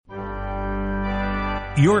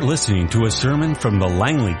You're listening to a sermon from the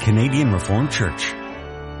Langley Canadian Reformed Church.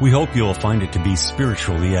 We hope you'll find it to be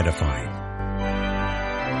spiritually edifying.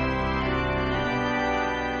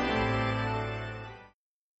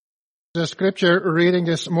 The scripture reading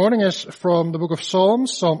this morning is from the book of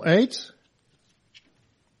Psalms, Psalm 8.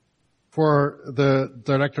 For the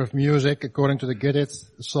director of music, according to the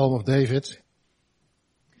Gittith, the Psalm of David.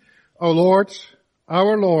 O Lord,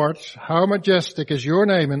 our Lord, how majestic is your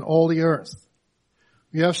name in all the earth.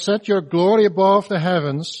 You have set your glory above the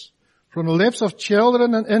heavens. From the lips of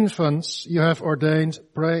children and infants you have ordained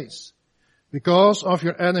praise, because of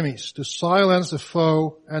your enemies, to silence the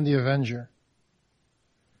foe and the avenger.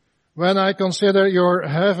 When I consider your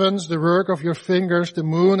heavens, the work of your fingers, the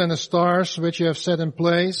moon and the stars which you have set in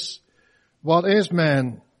place, what is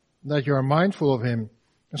man that you are mindful of him?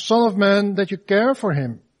 The son of man that you care for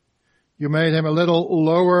him? You made him a little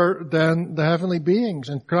lower than the heavenly beings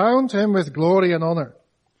and crowned him with glory and honor.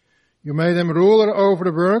 You made him ruler over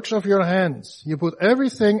the works of your hands. You put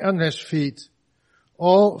everything under his feet,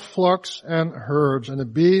 all flocks and herds and the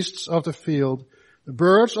beasts of the field, the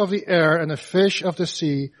birds of the air and the fish of the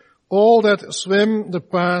sea, all that swim the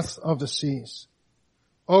path of the seas.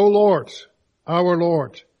 O Lord, our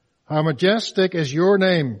Lord, how majestic is your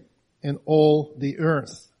name in all the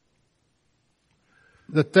earth.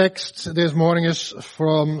 The text this morning is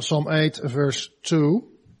from Psalm 8 verse 2.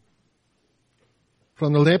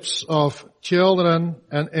 From the lips of children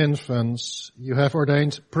and infants you have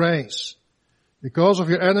ordained praise, because of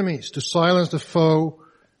your enemies, to silence the foe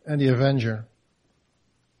and the avenger.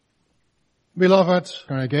 Beloved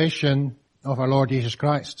congregation of our Lord Jesus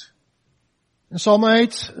Christ. In Psalm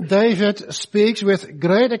 8, David speaks with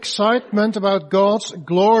great excitement about God's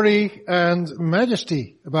glory and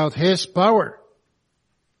majesty, about his power.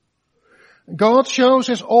 God shows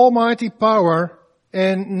his almighty power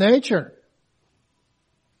in nature.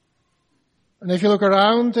 And if you look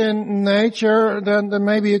around in nature, then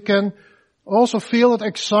maybe you can also feel that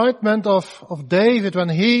excitement of David when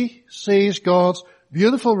he sees God's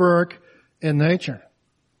beautiful work in nature.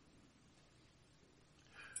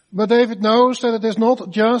 But David knows that it is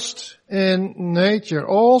not just in nature,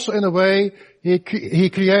 also in a way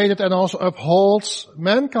he created and also upholds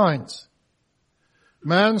mankind.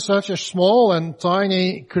 Man, such a small and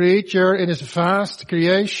tiny creature in his vast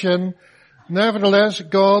creation, nevertheless,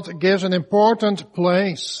 God gives an important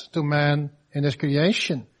place to man in his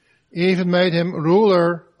creation. He even made him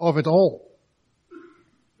ruler of it all.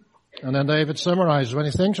 And then David summarizes. When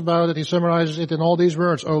he thinks about it, he summarizes it in all these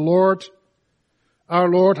words. O Lord, our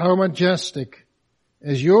Lord, how majestic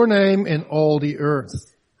is your name in all the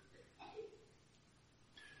earth.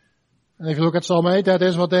 And if you look at Psalm 8, that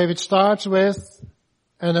is what David starts with,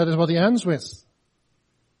 and that is what he ends with.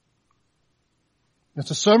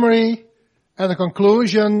 It's a summary and a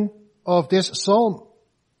conclusion of this psalm.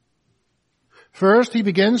 First, he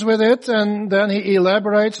begins with it, and then he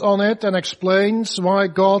elaborates on it and explains why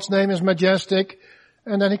God's name is majestic,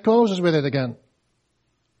 and then he closes with it again.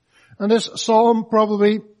 And this psalm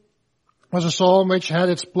probably was a psalm which had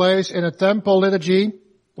its place in a temple liturgy.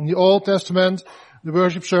 In the Old Testament, the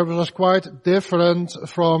worship service was quite different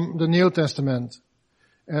from the New Testament.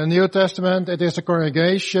 In the New Testament, it is the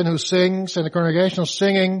congregation who sings, and the congregational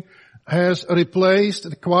singing has replaced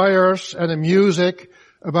the choirs and the music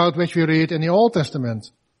about which we read in the Old Testament.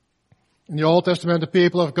 In the Old Testament, the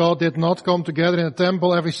people of God did not come together in a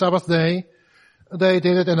temple every Sabbath day. They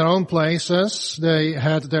did it in their own places. They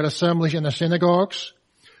had their assemblies in the synagogues.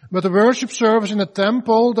 But the worship service in the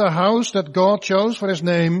temple, the house that God chose for his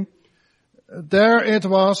name, there it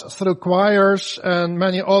was through choirs and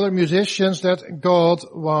many other musicians that God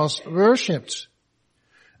was worshipped.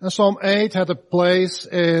 And Psalm 8 had a place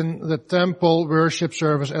in the temple worship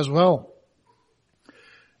service as well.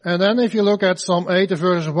 And then if you look at Psalm 8,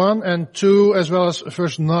 verses 1 and 2, as well as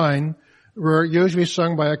verse 9, were usually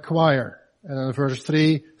sung by a choir. And then verses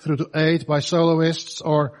 3 through to 8 by soloists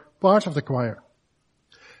or parts of the choir.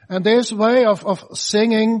 And this way of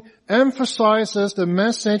singing emphasizes the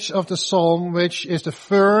message of the psalm, which is the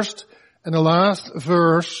first and the last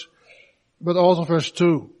verse, but also verse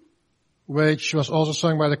 2, which was also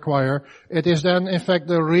sung by the choir. It is then, in fact,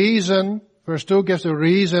 the reason, verse 2 gives the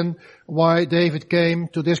reason why David came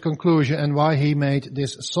to this conclusion and why he made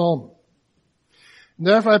this psalm.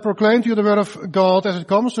 Therefore I proclaim to you the word of God as it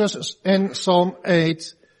comes to us in Psalm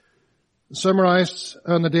 8, summarized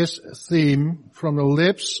under this theme, from the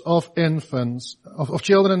lips of infants, of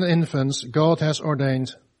children and infants, God has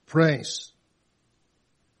ordained praise.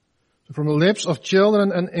 From the lips of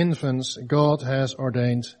children and infants, God has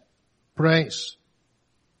ordained praise.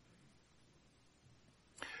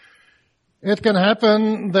 It can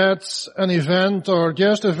happen that an event or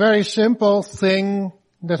just a very simple thing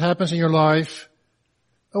that happens in your life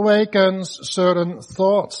awakens certain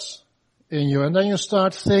thoughts in you. And then you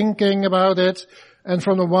start thinking about it, and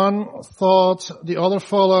from the one thought, the other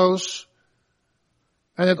follows.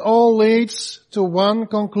 And it all leads to one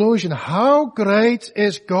conclusion. How great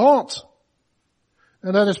is God?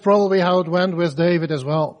 And that is probably how it went with David as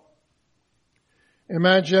well.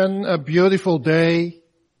 Imagine a beautiful day.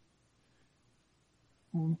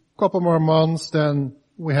 A couple more months, then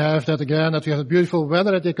we have that again, that we have a beautiful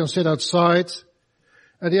weather, that you can sit outside.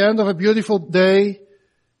 At the end of a beautiful day,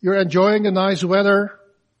 you're enjoying the nice weather.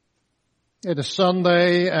 It is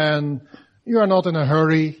Sunday and you are not in a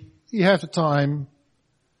hurry. You have the time.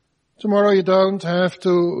 Tomorrow you don't have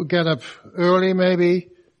to get up early maybe.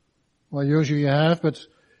 Well, usually you have, but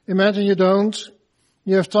imagine you don't.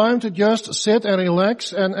 You have time to just sit and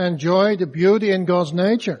relax and enjoy the beauty in God's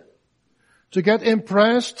nature. To get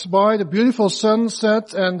impressed by the beautiful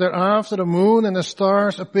sunset and thereafter the moon and the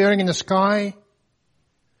stars appearing in the sky.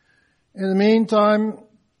 In the meantime,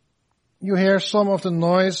 you hear some of the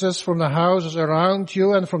noises from the houses around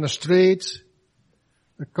you and from the street.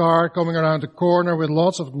 The car coming around the corner with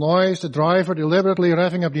lots of noise, the driver deliberately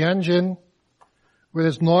revving up the engine, with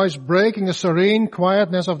its noise breaking the serene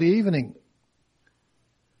quietness of the evening.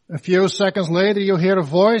 A few seconds later you hear a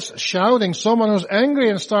voice shouting, someone who's angry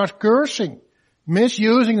and starts cursing,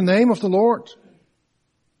 misusing the name of the Lord.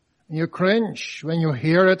 And you cringe when you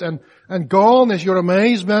hear it, and gone is your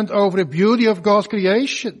amazement over the beauty of God's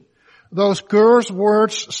creation. Those curse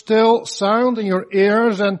words still sound in your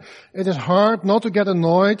ears, and it is hard not to get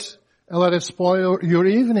annoyed and let it spoil your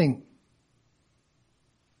evening.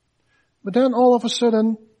 But then all of a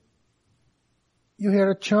sudden, you hear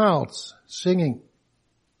a child singing.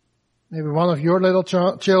 Maybe one of your little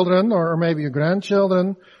children, or maybe your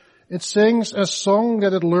grandchildren. It sings a song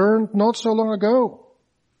that it learned not so long ago.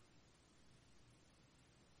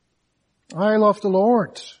 I love the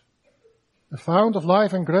Lord, the fount of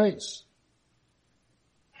life and grace.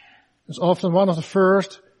 It's often one of the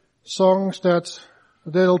first songs that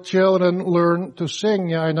little children learn to sing.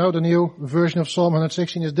 Yeah, I know the new version of Psalm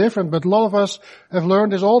 116 is different, but a lot of us have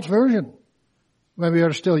learned this old version when we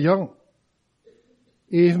are still young.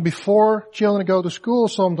 Even before children go to school,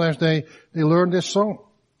 sometimes they learn this song.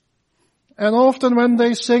 And often when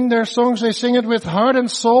they sing their songs, they sing it with heart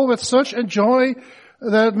and soul, with such a joy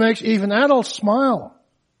that it makes even adults smile.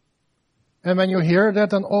 And when you hear that,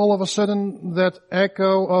 then all of a sudden that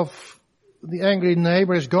echo of the angry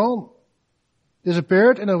neighbor is gone.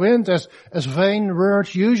 Disappeared in the wind as vain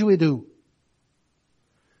words usually do.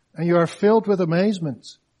 And you are filled with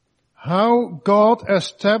amazement. How God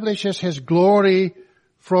establishes His glory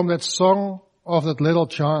from that song of that little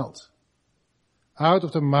child. Out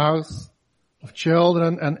of the mouth of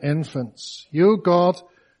children and infants. You, God,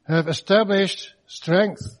 have established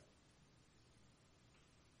strength.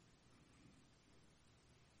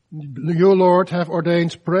 You, Lord, have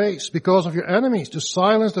ordained praise because of your enemies to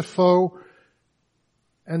silence the foe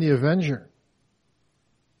and the avenger.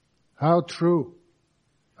 How true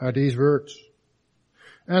are these words?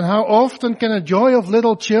 And how often can a joy of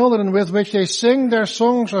little children with which they sing their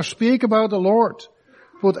songs or speak about the Lord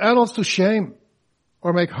put adults to shame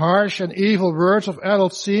or make harsh and evil words of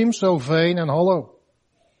adults seem so vain and hollow?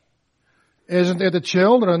 Isn't it the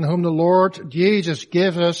children whom the Lord Jesus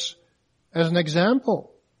gives us as an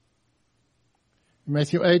example? In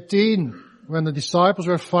Matthew 18, when the disciples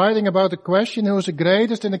were fighting about the question who is the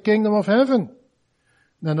greatest in the kingdom of heaven,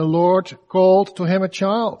 then the Lord called to him a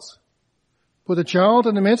child, put a child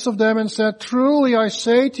in the midst of them and said, truly I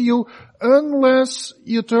say to you, unless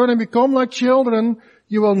you turn and become like children,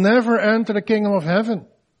 you will never enter the kingdom of heaven.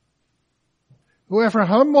 Whoever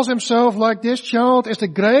humbles himself like this child is the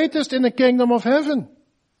greatest in the kingdom of heaven.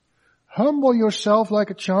 Humble yourself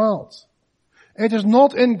like a child. It is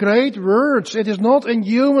not in great words, it is not in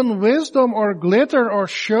human wisdom or glitter or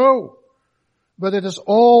show, but it is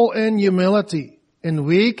all in humility, in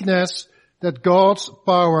weakness, that God's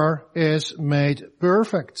power is made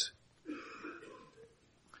perfect.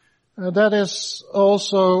 And that is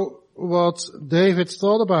also what David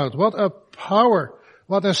thought about. What a power,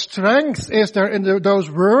 what a strength is there in those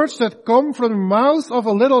words that come from the mouth of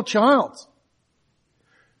a little child.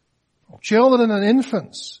 Children and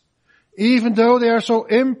infants. Even though they are so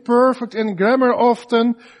imperfect in grammar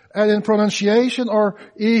often and in pronunciation, or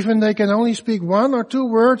even they can only speak one or two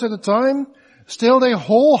words at a time, still they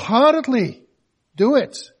wholeheartedly do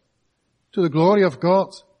it to the glory of God.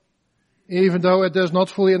 Even though it does not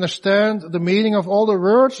fully understand the meaning of all the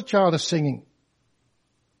words the child is singing.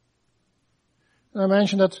 And I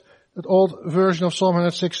mentioned that that old version of Psalm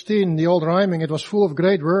 116, the old rhyming, it was full of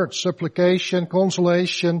great words, supplication,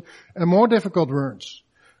 consolation, and more difficult words.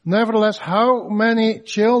 Nevertheless, how many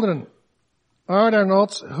children are there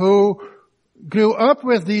not who grew up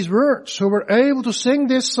with these words, who were able to sing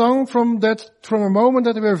this song from a moment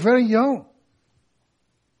that they were very young,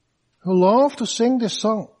 who loved to sing this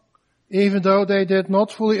song, even though they did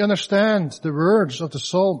not fully understand the words of the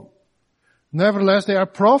psalm. Nevertheless, they are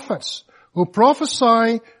prophets who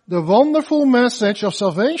prophesy the wonderful message of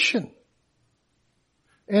salvation.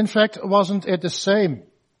 In fact, wasn't it the same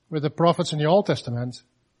with the prophets in the Old Testament?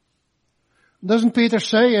 Doesn't Peter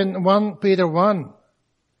say in 1 Peter 1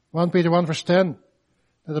 verse 10,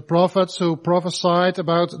 that the prophets who prophesied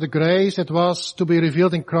about the grace that was to be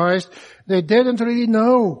revealed in Christ, they didn't really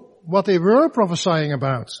know what they were prophesying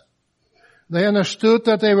about. They understood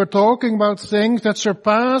that they were talking about things that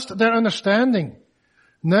surpassed their understanding.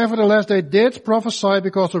 Nevertheless, they did prophesy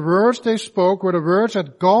because the words they spoke were the words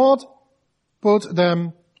that God put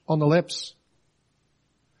them on the lips.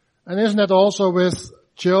 And isn't that also with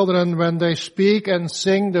children when they speak and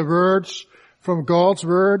sing the words from God's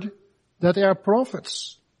word, that they are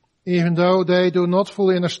prophets, even though they do not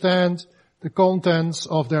fully understand the contents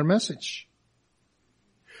of their message?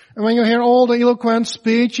 And when you hear all the eloquent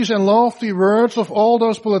speeches and lofty words of all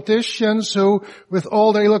those politicians who, with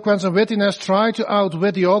all their eloquence and wittiness, try to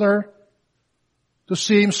outwit the other, to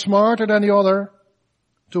seem smarter than the other,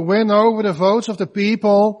 to win over the votes of the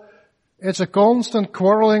people, it's a constant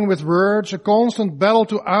quarreling with words, a constant battle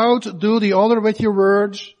to outdo the other with your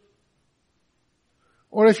words.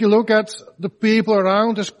 Or if you look at the people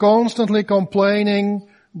around us constantly complaining,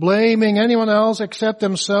 blaming anyone else except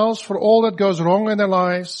themselves for all that goes wrong in their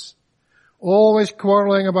lives, always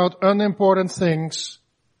quarreling about unimportant things,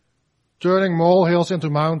 turning molehills into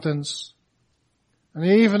mountains. And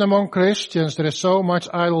even among Christians there is so much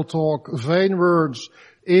idle talk, vain words,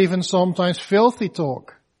 even sometimes filthy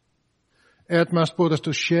talk. It must put us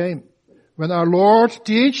to shame when our Lord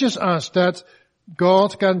teaches us that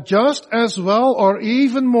God can just as well or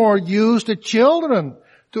even more use the children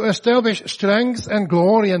to establish strength and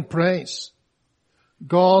glory and praise.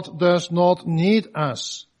 God does not need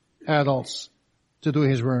us, adults, to do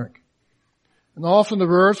His work. And often the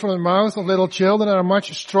words from the mouth of little children are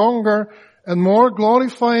much stronger and more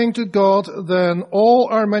glorifying to God than all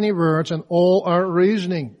our many words and all our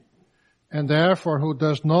reasoning. And therefore, who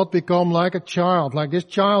does not become like a child, like this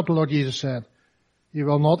child, the Lord Jesus said, he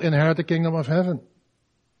will not inherit the kingdom of heaven.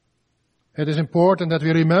 It is important that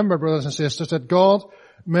we remember, brothers and sisters, that God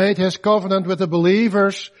made His covenant with the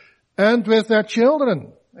believers and with their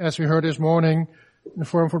children, as we heard this morning in the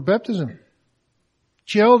forum for baptism.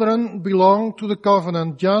 Children belong to the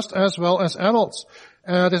covenant just as well as adults.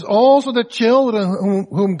 And it is also the children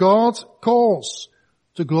whom God calls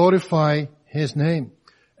to glorify His name.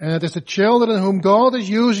 And it is the children whom God is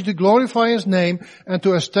using to glorify His name and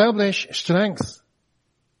to establish strength.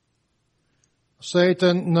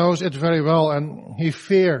 Satan knows it very well, and he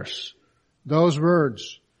fears those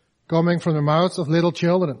words coming from the mouths of little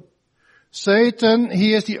children. Satan,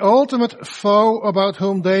 he is the ultimate foe about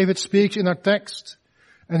whom David speaks in our text.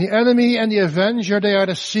 And the enemy and the avenger, they are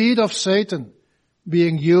the seed of Satan,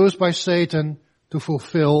 being used by Satan to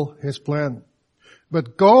fulfill his plan.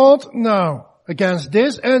 But God now, against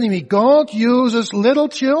this enemy, God uses little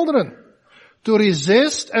children to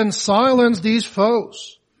resist and silence these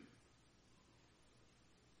foes.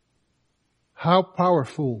 How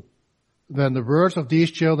powerful then the words of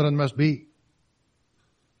these children must be.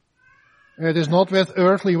 It is not with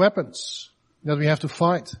earthly weapons that we have to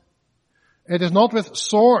fight. It is not with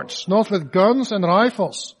swords, not with guns and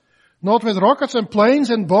rifles, not with rockets and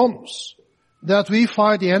planes and bombs that we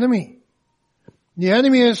fight the enemy. The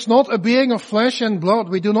enemy is not a being of flesh and blood.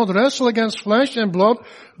 We do not wrestle against flesh and blood,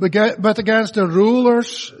 but against the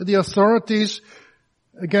rulers, the authorities,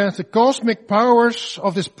 against the cosmic powers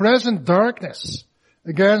of this present darkness,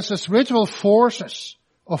 against the spiritual forces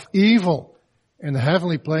of evil in the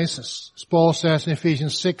heavenly places, as Paul says in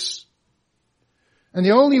Ephesians 6. And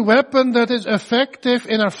the only weapon that is effective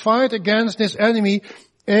in our fight against this enemy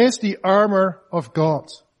is the armor of God.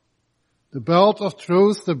 The belt of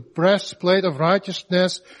truth, the breastplate of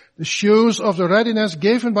righteousness, the shoes of the readiness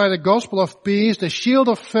given by the gospel of peace, the shield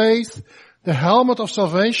of faith, the helmet of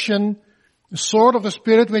salvation, the sword of the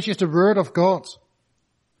Spirit, which is the Word of God.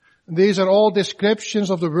 And these are all descriptions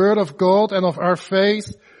of the Word of God and of our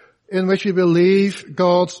faith in which we believe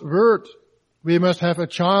God's Word. We must have a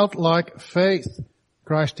childlike faith,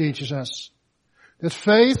 Christ teaches us. That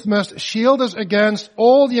faith must shield us against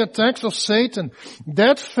all the attacks of Satan.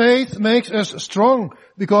 That faith makes us strong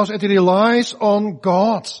because it relies on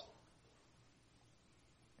God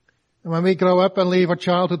And when we grow up and leave our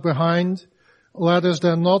childhood behind, let us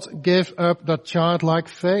then not give up that childlike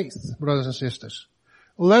faith, brothers and sisters.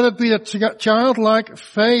 Let it be a childlike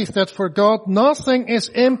faith that for God nothing is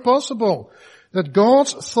impossible, that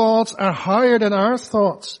God's thoughts are higher than our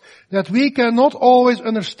thoughts, that we cannot always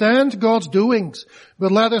understand God's doings,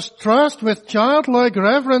 but let us trust with childlike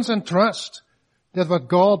reverence and trust that what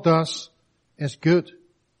God does is good.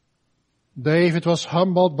 David was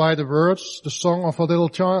humbled by the words, the song of a little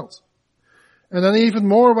child. And then even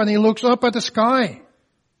more when he looks up at the sky,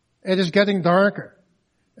 it is getting darker.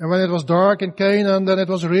 And when it was dark in Canaan, then it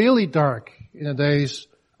was really dark in the days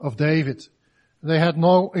of David. They had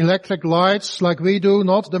no electric lights like we do,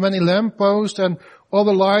 not the many lampposts and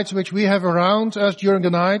other lights which we have around us during the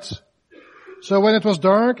night. So when it was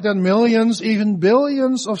dark, then millions, even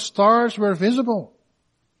billions of stars were visible.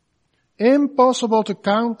 Impossible to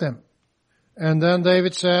count them. And then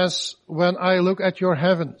David says, when I look at your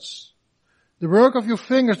heavens, the work of your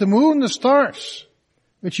fingers, the moon, the stars,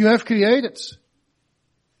 which you have created.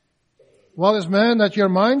 What is man that you are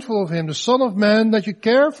mindful of him? The Son of Man that you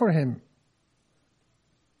care for him.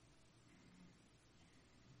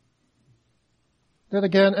 That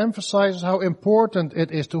again emphasizes how important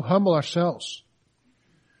it is to humble ourselves.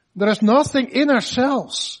 There is nothing in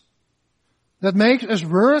ourselves that makes us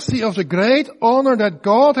worthy of the great honor that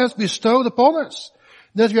God has bestowed upon us.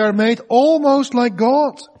 That we are made almost like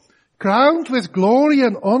God, crowned with glory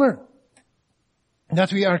and honor.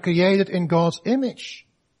 That we are created in God's image.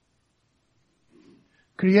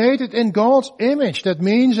 Created in God's image, that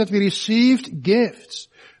means that we received gifts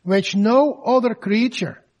which no other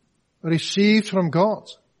creature received from God.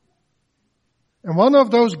 And one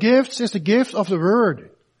of those gifts is the gift of the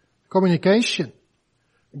word, communication.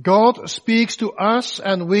 God speaks to us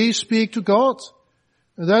and we speak to God.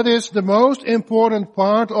 That is the most important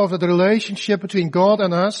part of the relationship between God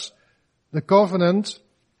and us, the covenant,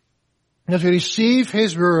 that we receive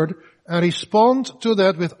His word and respond to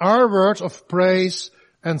that with our words of praise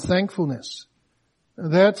and thankfulness.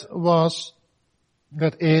 That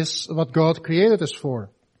is what God created us for.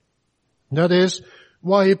 That is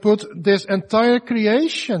why He put this entire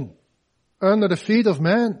creation under the feet of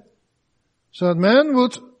man. So that man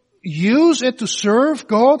would use it to serve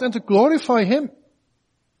God and to glorify Him.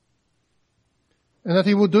 And that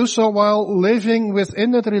he would do so while living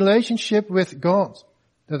within that relationship with God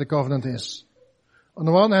that the covenant is. On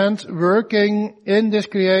the one hand, working in this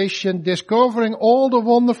creation, discovering all the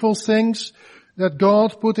wonderful things that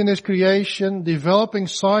God put in His creation, developing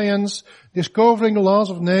science, discovering the laws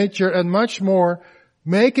of nature and much more,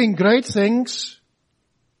 making great things.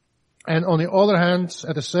 And on the other hand,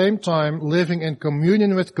 at the same time, living in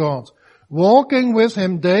communion with God, walking with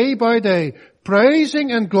Him day by day,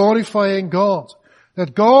 praising and glorifying God.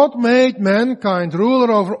 That God made mankind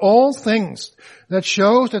ruler over all things. That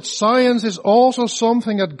shows that science is also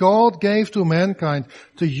something that God gave to mankind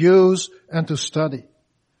to use and to study.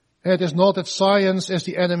 It is not that science is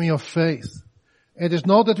the enemy of faith. It is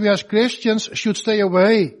not that we as Christians should stay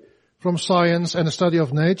away from science and the study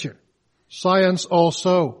of nature. Science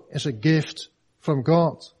also is a gift from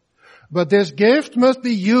God. But this gift must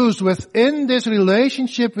be used within this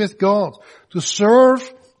relationship with God to serve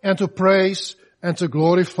and to praise and to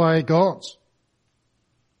glorify God.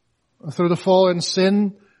 Through the fall and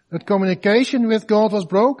sin, that communication with God was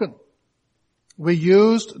broken. We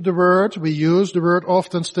used the word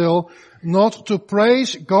often still, not to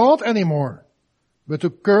praise God anymore, but to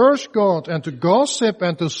curse God and to gossip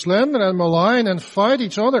and to slander and malign and fight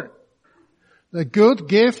each other. The good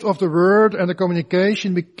gift of the word and the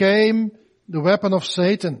communication became the weapon of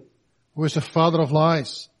Satan, who is the father of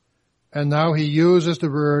lies. And now he uses the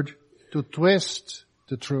word to twist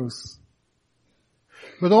the truth.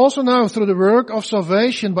 But also now through the work of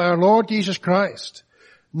salvation by our Lord Jesus Christ,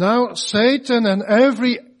 now Satan and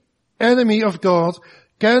every enemy of God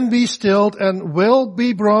can be stilled and will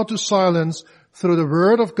be brought to silence through the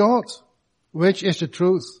word of God, which is the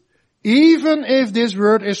truth. Even if this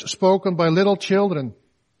word is spoken by little children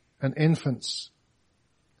and infants.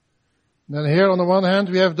 Then here on the one hand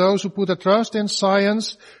we have those who put their trust in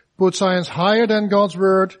science, put science higher than God's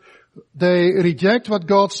word. They reject what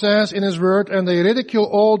God says in His word and they ridicule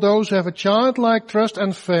all those who have a childlike trust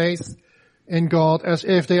and faith in God as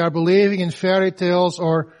if they are believing in fairy tales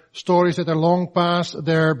or stories that are long past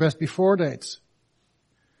their best before dates.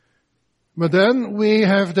 But then we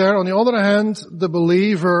have there on the other hand the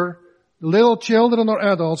believer, little children or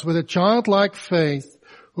adults with a childlike faith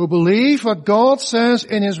who believe what God says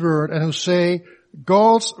in His word and who say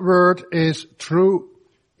God's word is true.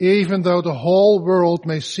 Even though the whole world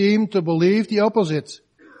may seem to believe the opposite.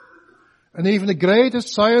 And even the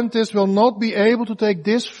greatest scientists will not be able to take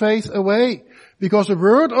this faith away, because the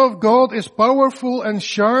Word of God is powerful and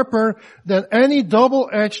sharper than any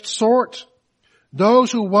double-edged sword.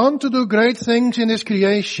 Those who want to do great things in this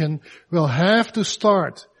creation will have to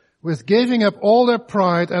start with giving up all their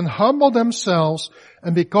pride and humble themselves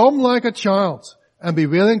and become like a child and be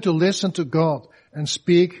willing to listen to God and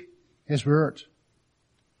speak His word.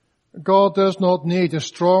 God does not need the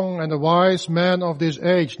strong and the wise men of this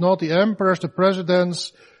age, not the emperors, the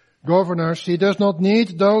presidents, governors. He does not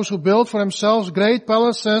need those who build for themselves great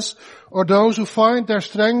palaces or those who find their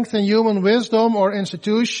strength in human wisdom or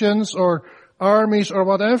institutions or armies or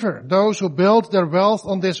whatever. Those who build their wealth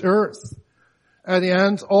on this earth. At the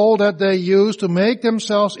end, all that they use to make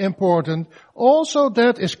themselves important, also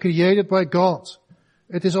that is created by God.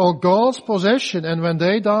 It is all God's possession, and when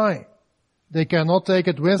they die, they cannot take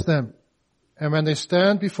it with them. And when they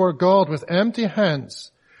stand before God with empty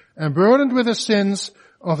hands and burdened with the sins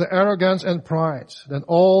of the arrogance and pride, then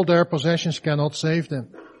all their possessions cannot save them.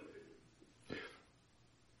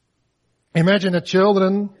 Imagine that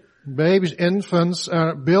children, babies, infants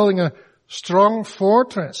are building a strong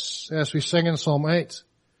fortress, as we sang in Psalm 8,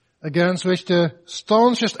 against which the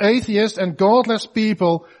staunchest atheist and godless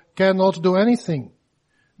people cannot do anything.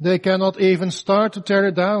 They cannot even start to tear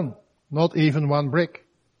it down, not even one brick.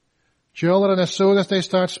 Children, as soon as they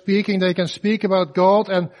start speaking, they can speak about God,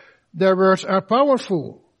 and their words are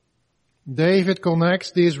powerful. David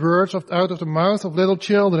connects these words out of the mouth of little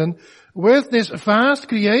children with this vast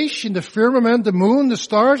creation, the firmament, the moon, the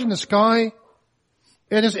stars in the sky.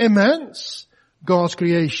 It is immense, God's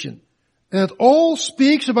creation. And it all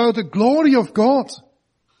speaks about the glory of God.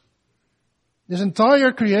 This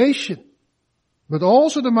entire creation, but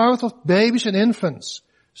also the mouth of babies and infants,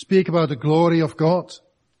 speak about the glory of God.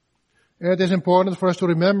 It is important for us to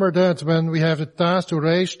remember that when we have the task to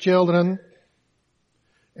raise children.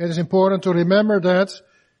 It is important to remember that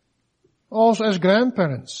also as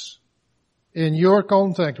grandparents, in your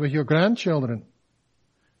contact with your grandchildren.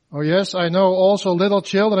 Oh yes, I know also little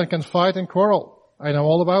children can fight and quarrel. I know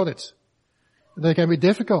all about it. They can be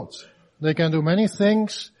difficult. They can do many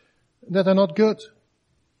things that are not good.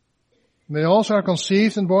 They also are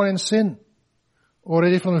conceived and born in sin.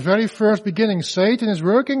 Already from the very first beginning, Satan is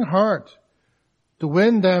working hard to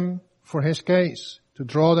win them for his case, to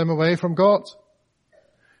draw them away from God.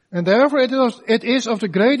 And therefore it is of the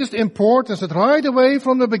greatest importance that right away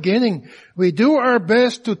from the beginning we do our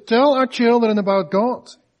best to tell our children about God,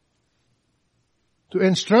 to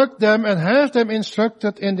instruct them and have them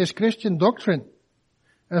instructed in this Christian doctrine,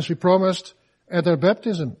 as we promised at their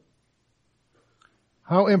baptism.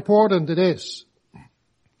 How important it is,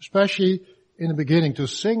 especially in the beginning, to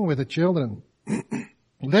sing with the children.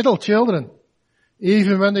 Little children,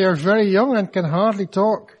 even when they are very young and can hardly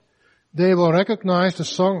talk, they will recognize the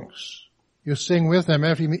songs. You sing with them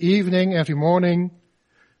every evening, every morning,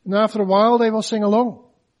 and after a while they will sing along.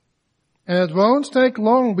 And it won't take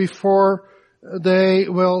long before they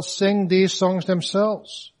will sing these songs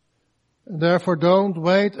themselves. Therefore don't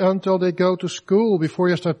wait until they go to school before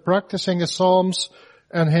you start practicing the psalms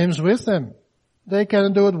and hymns with them. They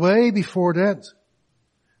can do it way before that.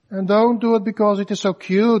 And don't do it because it is so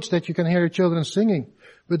cute that you can hear your children singing,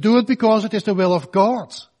 but do it because it is the will of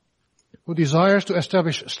God, who desires to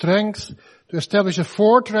establish strength, to establish a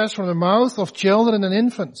fortress from the mouth of children and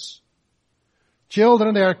infants.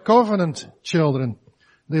 Children, they are covenant children.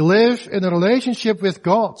 They live in a relationship with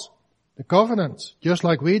God, the covenant, just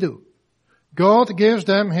like we do. God gives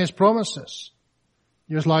them His promises,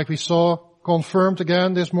 just like we saw confirmed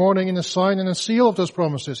again this morning in the sign and the seal of those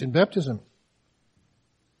promises in baptism.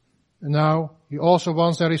 And now He also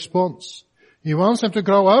wants their response. He wants them to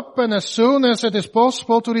grow up, and as soon as it is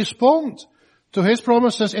possible, to respond to His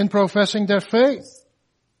promises in professing their faith.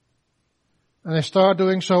 And they start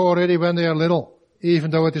doing so already when they are little, even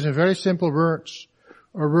though it is in very simple words,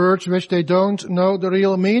 or words which they don't know the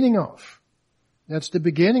real meaning of. That's the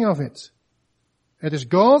beginning of it. It is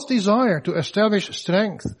God's desire to establish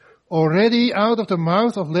strength already out of the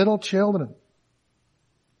mouth of little children.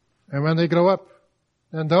 And when they grow up,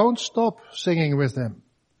 then don't stop singing with them.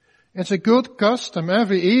 It's a good custom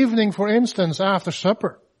every evening, for instance, after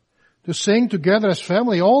supper, to sing together as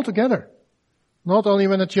family, all together. Not only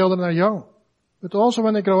when the children are young, but also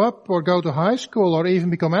when they grow up or go to high school or even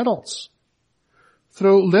become adults.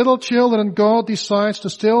 Through little children, God decides to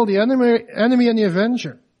still the enemy and the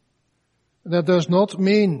avenger. That does not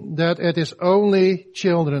mean that it is only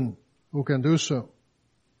children who can do so.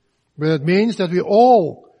 But it means that we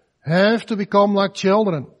all have to become like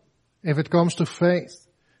children if it comes to faith.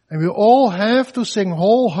 And we all have to sing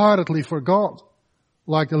wholeheartedly for God,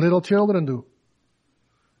 like the little children do.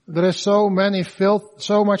 There is so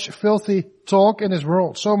much filthy talk in this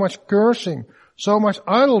world, so much cursing, so much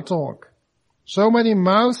idle talk, so many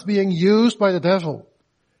mouths being used by the devil.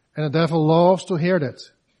 And the devil loves to hear that.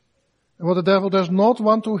 And what the devil does not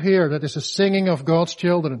want to hear, that is the singing of God's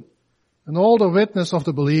children and all the witness of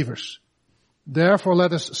the believers. Therefore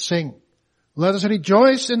let us sing. Let us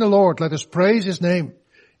rejoice in the Lord. Let us praise His name.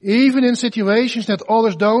 Even in situations that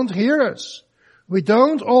others don't hear us. We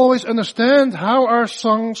don't always understand how our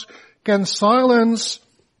songs can silence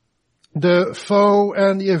the foe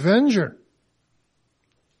and the avenger.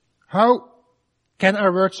 How can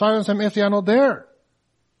our words silence them if they are not there?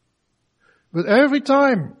 But every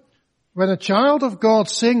time when a child of God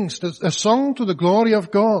sings a song to the glory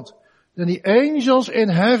of God, then the angels in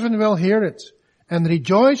heaven will hear it and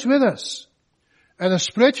rejoice with us. And the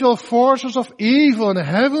spiritual forces of evil in the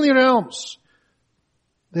heavenly realms,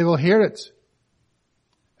 they will hear it.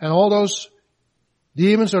 And all those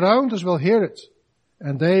demons around us will hear it.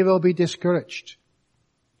 And they will be discouraged.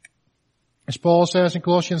 As Paul says in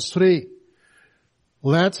Colossians 3,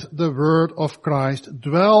 let the word of Christ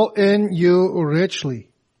dwell in you richly,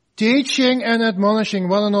 teaching and admonishing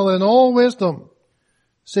one another in all wisdom,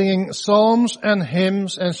 singing psalms and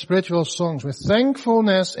hymns and spiritual songs with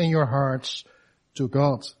thankfulness in your hearts to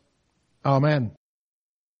God. Amen.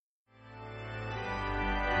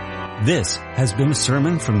 This has been a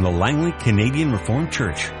sermon from the Langley Canadian Reformed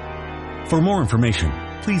Church. For more information,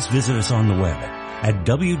 please visit us on the web at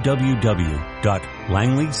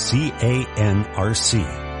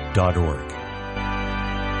www.langleycanrc.org.